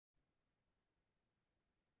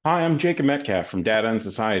Hi, I'm Jacob Metcalf from Data and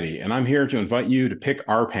Society, and I'm here to invite you to pick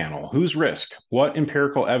our panel. Whose risk? What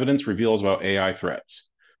empirical evidence reveals about AI threats?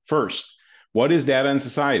 First, what is Data and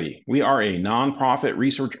Society? We are a nonprofit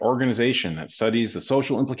research organization that studies the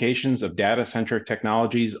social implications of data-centric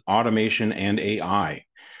technologies, automation, and AI.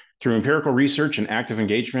 Through empirical research and active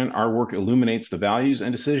engagement, our work illuminates the values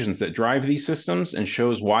and decisions that drive these systems and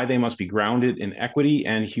shows why they must be grounded in equity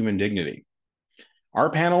and human dignity. Our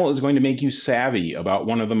panel is going to make you savvy about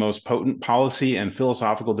one of the most potent policy and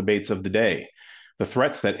philosophical debates of the day, the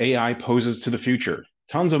threats that AI poses to the future.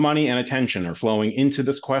 Tons of money and attention are flowing into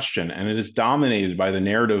this question, and it is dominated by the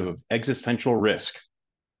narrative of existential risk,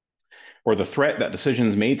 or the threat that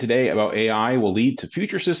decisions made today about AI will lead to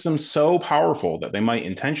future systems so powerful that they might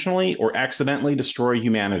intentionally or accidentally destroy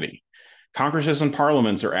humanity. Congresses and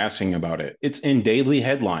parliaments are asking about it. It's in daily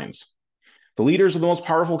headlines. The leaders of the most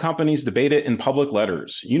powerful companies debate it in public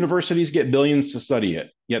letters. Universities get billions to study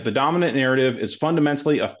it. Yet the dominant narrative is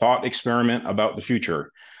fundamentally a thought experiment about the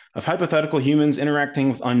future of hypothetical humans interacting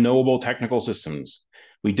with unknowable technical systems.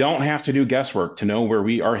 We don't have to do guesswork to know where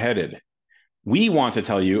we are headed. We want to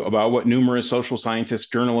tell you about what numerous social scientists,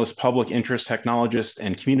 journalists, public interest technologists,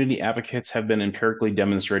 and community advocates have been empirically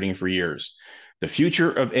demonstrating for years. The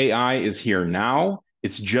future of AI is here now.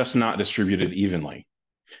 It's just not distributed evenly.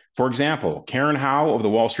 For example, Karen Howe of the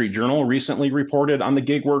Wall Street Journal recently reported on the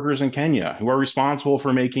gig workers in Kenya who are responsible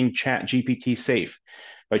for making ChatGPT safe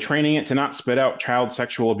by training it to not spit out child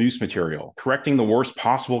sexual abuse material, correcting the worst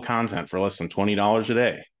possible content for less than $20 a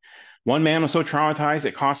day. One man was so traumatized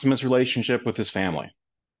it cost him his relationship with his family.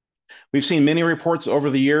 We've seen many reports over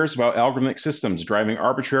the years about algorithmic systems driving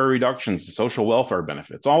arbitrary reductions to social welfare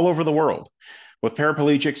benefits all over the world, with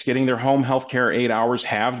paraplegics getting their home health care 8 hours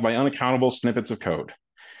halved by unaccountable snippets of code.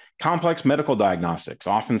 Complex medical diagnostics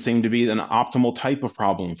often seem to be an optimal type of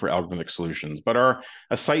problem for algorithmic solutions, but are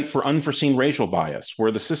a site for unforeseen racial bias,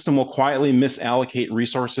 where the system will quietly misallocate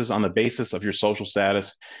resources on the basis of your social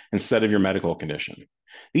status instead of your medical condition.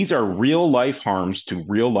 These are real-life harms to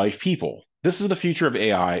real-life people. This is the future of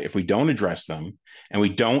AI if we don't address them, and we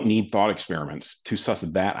don't need thought experiments to suss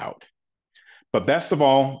that out. But best of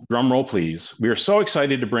all, drum roll please, we are so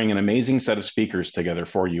excited to bring an amazing set of speakers together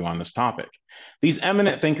for you on this topic. These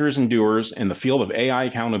eminent thinkers and doers in the field of AI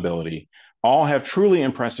accountability all have truly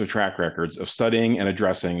impressive track records of studying and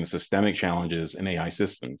addressing the systemic challenges in AI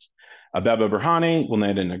systems. Abeba Birhane,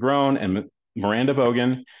 Wilneida Negrón, and Miranda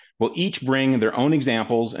Bogen will each bring their own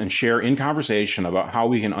examples and share in conversation about how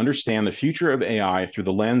we can understand the future of AI through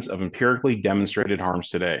the lens of empirically demonstrated harms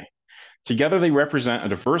today. Together, they represent a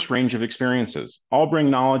diverse range of experiences, all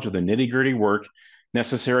bring knowledge of the nitty-gritty work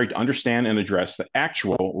necessary to understand and address the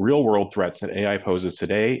actual real-world threats that AI poses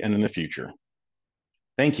today and in the future.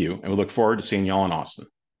 Thank you, and we look forward to seeing y'all in Austin.